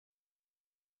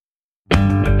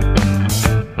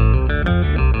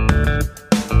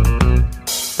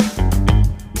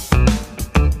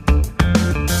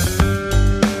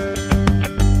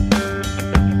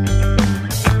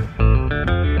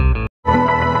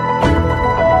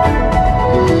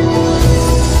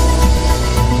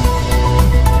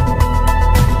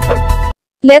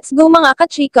Let's go mga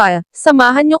kachika!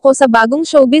 Samahan nyo ko sa bagong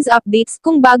showbiz updates.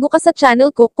 Kung bago ka sa channel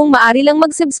ko, kung maari lang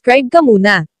mag-subscribe ka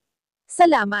muna.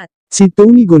 Salamat! Si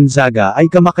Toni Gonzaga ay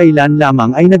kamakailan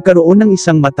lamang ay nagkaroon ng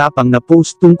isang matapang na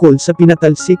post tungkol sa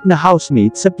pinatalsik na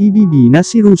housemate sa PBB na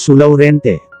si Russo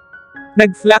Laurente.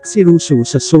 Nag-flack si Russo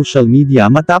sa social media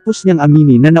matapos niyang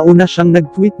aminin na nauna siyang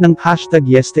nag-tweet ng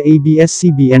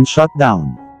 #YesTheABS-CBN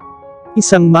shutdown.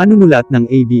 Isang manunulat ng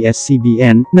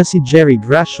ABS-CBN, na si Jerry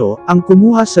Gracio, ang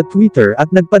kumuha sa Twitter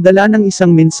at nagpadala ng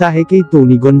isang mensahe kay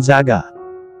Toni Gonzaga.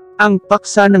 Ang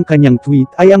paksa ng kanyang tweet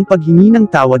ay ang paghingi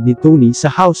ng tawad ni Toni sa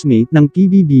housemate ng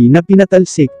PBB na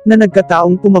pinatalsik, na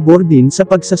nagkataong pumabor din sa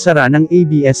pagsasara ng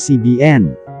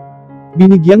ABS-CBN.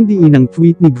 Binigyang diin ng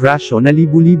tweet ni Gracio na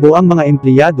libu-libo ang mga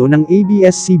empleyado ng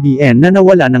ABS-CBN na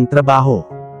nawala ng trabaho.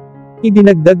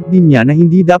 Idinagdag din niya na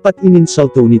hindi dapat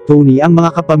ininsulto ni Toni ang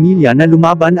mga kapamilya na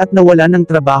lumaban at nawala ng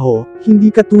trabaho,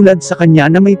 hindi katulad sa kanya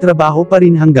na may trabaho pa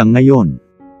rin hanggang ngayon.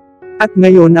 At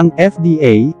ngayon ang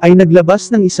FDA ay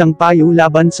naglabas ng isang payo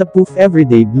laban sa POUF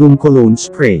Everyday Bloom Cologne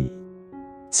Spray.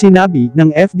 Sinabi ng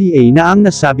FDA na ang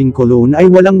nasabing cologne ay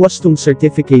walang wastong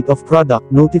Certificate of Product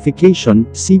Notification,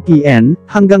 CPN,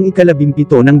 hanggang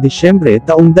ika-17 ng Disyembre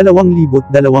taong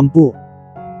 2020.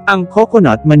 Ang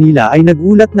Coconut Manila ay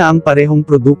nagulat na ang parehong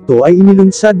produkto ay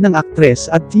inilunsad ng aktres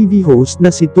at TV host na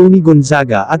si Toni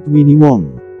Gonzaga at Winnie Wong.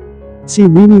 Si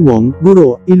Winnie Wong,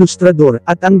 guro, ilustrador,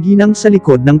 at ang ginang sa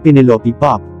likod ng Penelope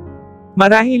Pop.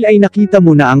 Marahil ay nakita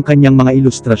mo na ang kanyang mga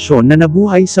ilustrasyon na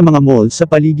nabuhay sa mga mall sa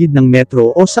paligid ng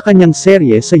metro o sa kanyang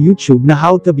serye sa YouTube na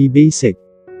How to Be Basic.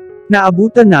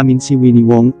 Naabutan namin si Winnie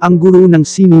Wong, ang guro ng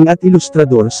sining at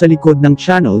ilustrador sa likod ng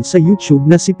channel sa YouTube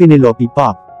na si Penelope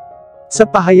Pop. Sa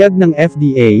pahayag ng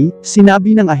FDA,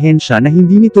 sinabi ng ahensya na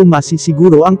hindi nito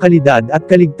masisiguro ang kalidad at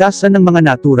kaligtasan ng mga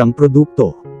naturang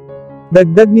produkto.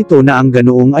 Dagdag nito na ang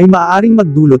ganoong ay maaaring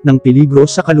magdulot ng peligro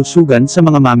sa kalusugan sa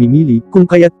mga mamimili, kung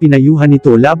kaya't pinayuhan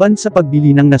nito laban sa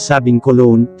pagbili ng nasabing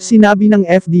cologne. Sinabi ng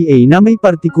FDA na may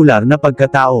partikular na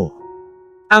pagkatao.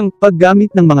 Ang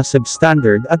paggamit ng mga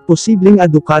substandard at posibleng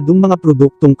adukadong mga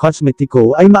produktong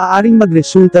kosmetiko ay maaaring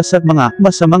magresulta sa mga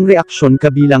masamang reaksyon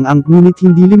kabilang ang ngunit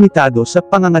hindi limitado sa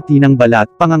pangangati ng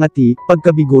balat, pangangati,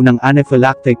 pagkabigo ng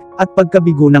anaphylactic, at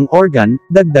pagkabigo ng organ,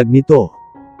 dagdag nito.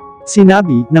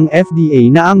 Sinabi ng FDA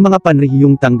na ang mga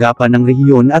panrehiyong tanggapan ng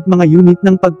rehiyon at mga unit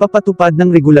ng pagpapatupad ng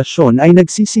regulasyon ay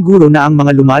nagsisiguro na ang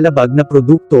mga lumalabag na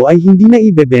produkto ay hindi na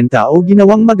ibebenta o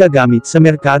ginawang magagamit sa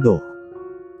merkado.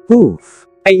 POUF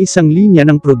ay isang linya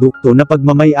ng produkto na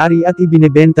pagmamay-ari at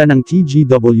ibinebenta ng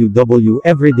TGWW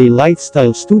Everyday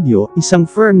Lifestyle Studio, isang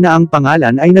firm na ang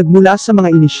pangalan ay nagmula sa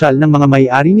mga inisyal ng mga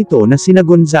may-ari nito na sina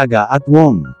Gonzaga at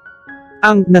Wong.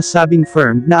 Ang nasabing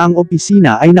firm, na ang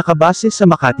opisina ay nakabase sa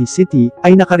Makati City,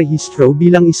 ay nakarehistro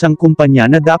bilang isang kumpanya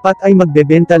na dapat ay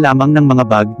magbebenta lamang ng mga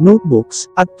bag, notebooks,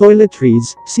 at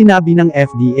toiletries, sinabi ng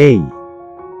FDA.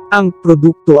 Ang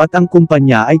produkto at ang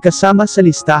kumpanya ay kasama sa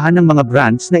listahan ng mga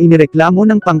brands na inireklamo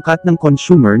ng pangkat ng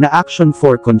consumer na Action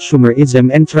for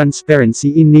Consumerism and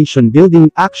Transparency in Nation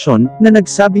Building Action, na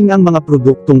nagsabing ang mga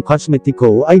produktong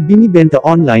kosmetiko ay binibenta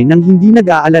online nang hindi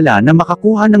nag-aalala na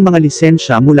makakuha ng mga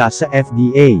lisensya mula sa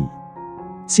FDA.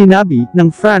 Sinabi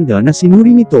ng Franda na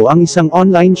sinuri nito ang isang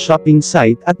online shopping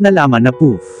site at nalaman na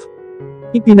POUF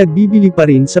ipinagbibili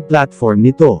pa rin sa platform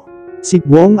nito. Si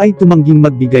Wong ay tumangging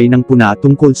magbigay ng puna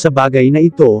tungkol sa bagay na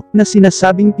ito, na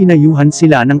sinasabing pinayuhan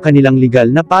sila ng kanilang legal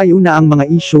na payo na ang mga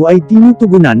isyu ay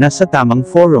tinutugunan na sa tamang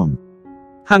forum.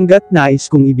 Hanggat nais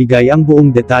kong ibigay ang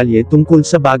buong detalye tungkol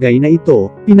sa bagay na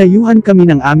ito, pinayuhan kami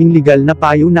ng aming legal na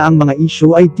payo na ang mga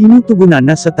isyu ay tinutugunan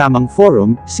na sa tamang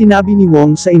forum, sinabi ni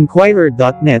Wong sa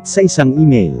Inquirer.net sa isang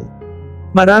email.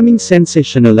 Maraming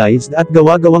sensationalized at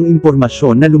gawa-gawang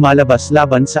impormasyon na lumalabas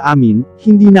laban sa amin,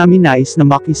 hindi namin nais na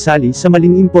makisali sa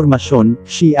maling impormasyon,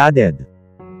 she added.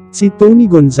 Si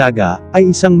Toni Gonzaga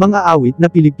ay isang mang-aawit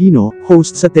na Pilipino,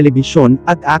 host sa telebisyon,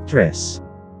 at actress.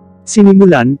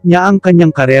 Sinimulan niya ang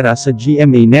kanyang karera sa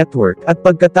GMA Network at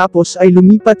pagkatapos ay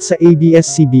lumipat sa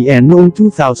ABS-CBN noong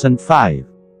 2005.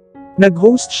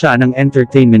 Nag-host siya ng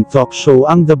entertainment talk show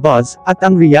ang The Buzz, at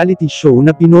ang reality show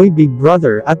na Pinoy Big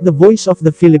Brother at The Voice of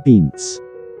the Philippines.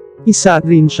 Isa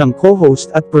rin siyang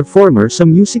co-host at performer sa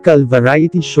musical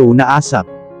variety show na ASAP.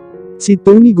 Si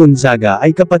Toni Gonzaga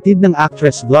ay kapatid ng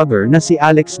actress-vlogger na si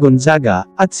Alex Gonzaga,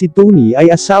 at si Toni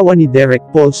ay asawa ni Derek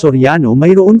Paul Soriano.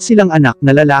 Mayroon silang anak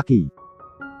na lalaki.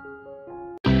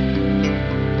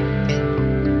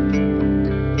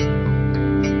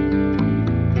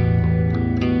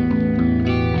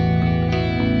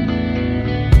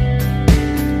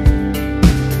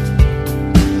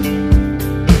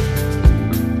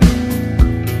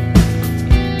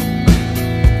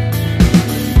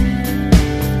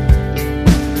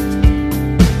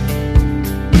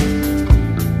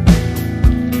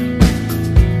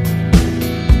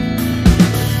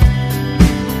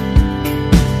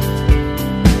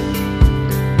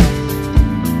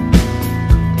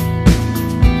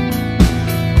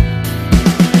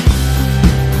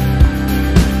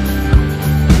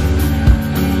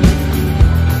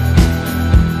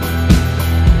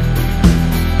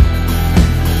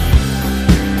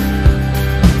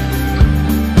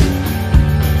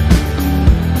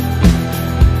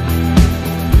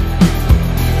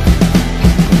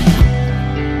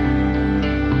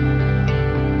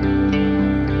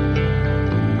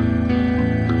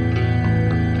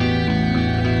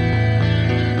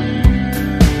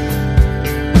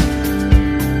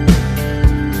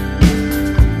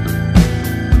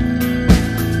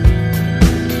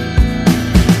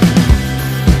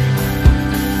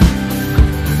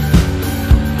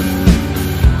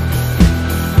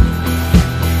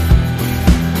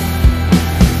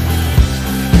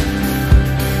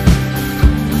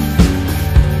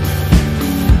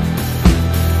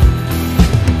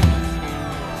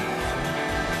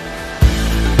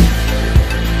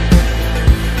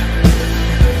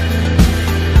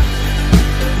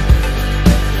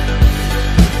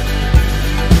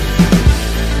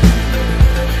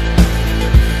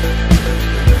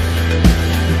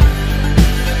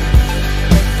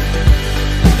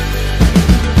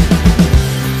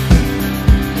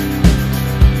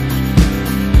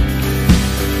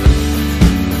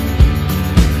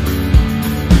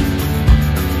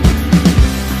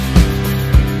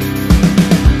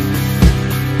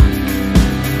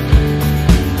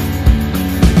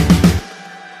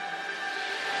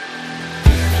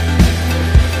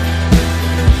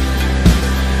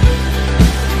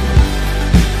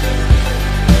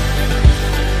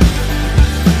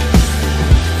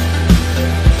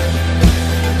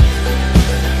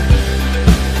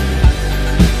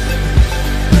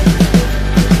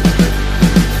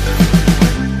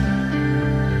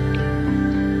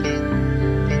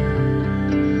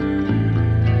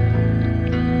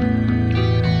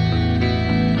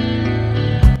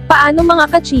 Paano mga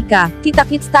kachika,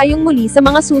 kita-kits tayong muli sa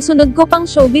mga susunod ko pang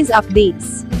showbiz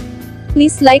updates.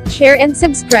 Please like, share and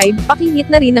subscribe,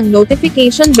 pakihit na rin ang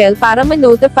notification bell para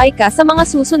ma-notify ka sa mga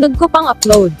susunod ko pang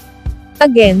upload.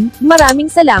 Again, maraming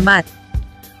salamat.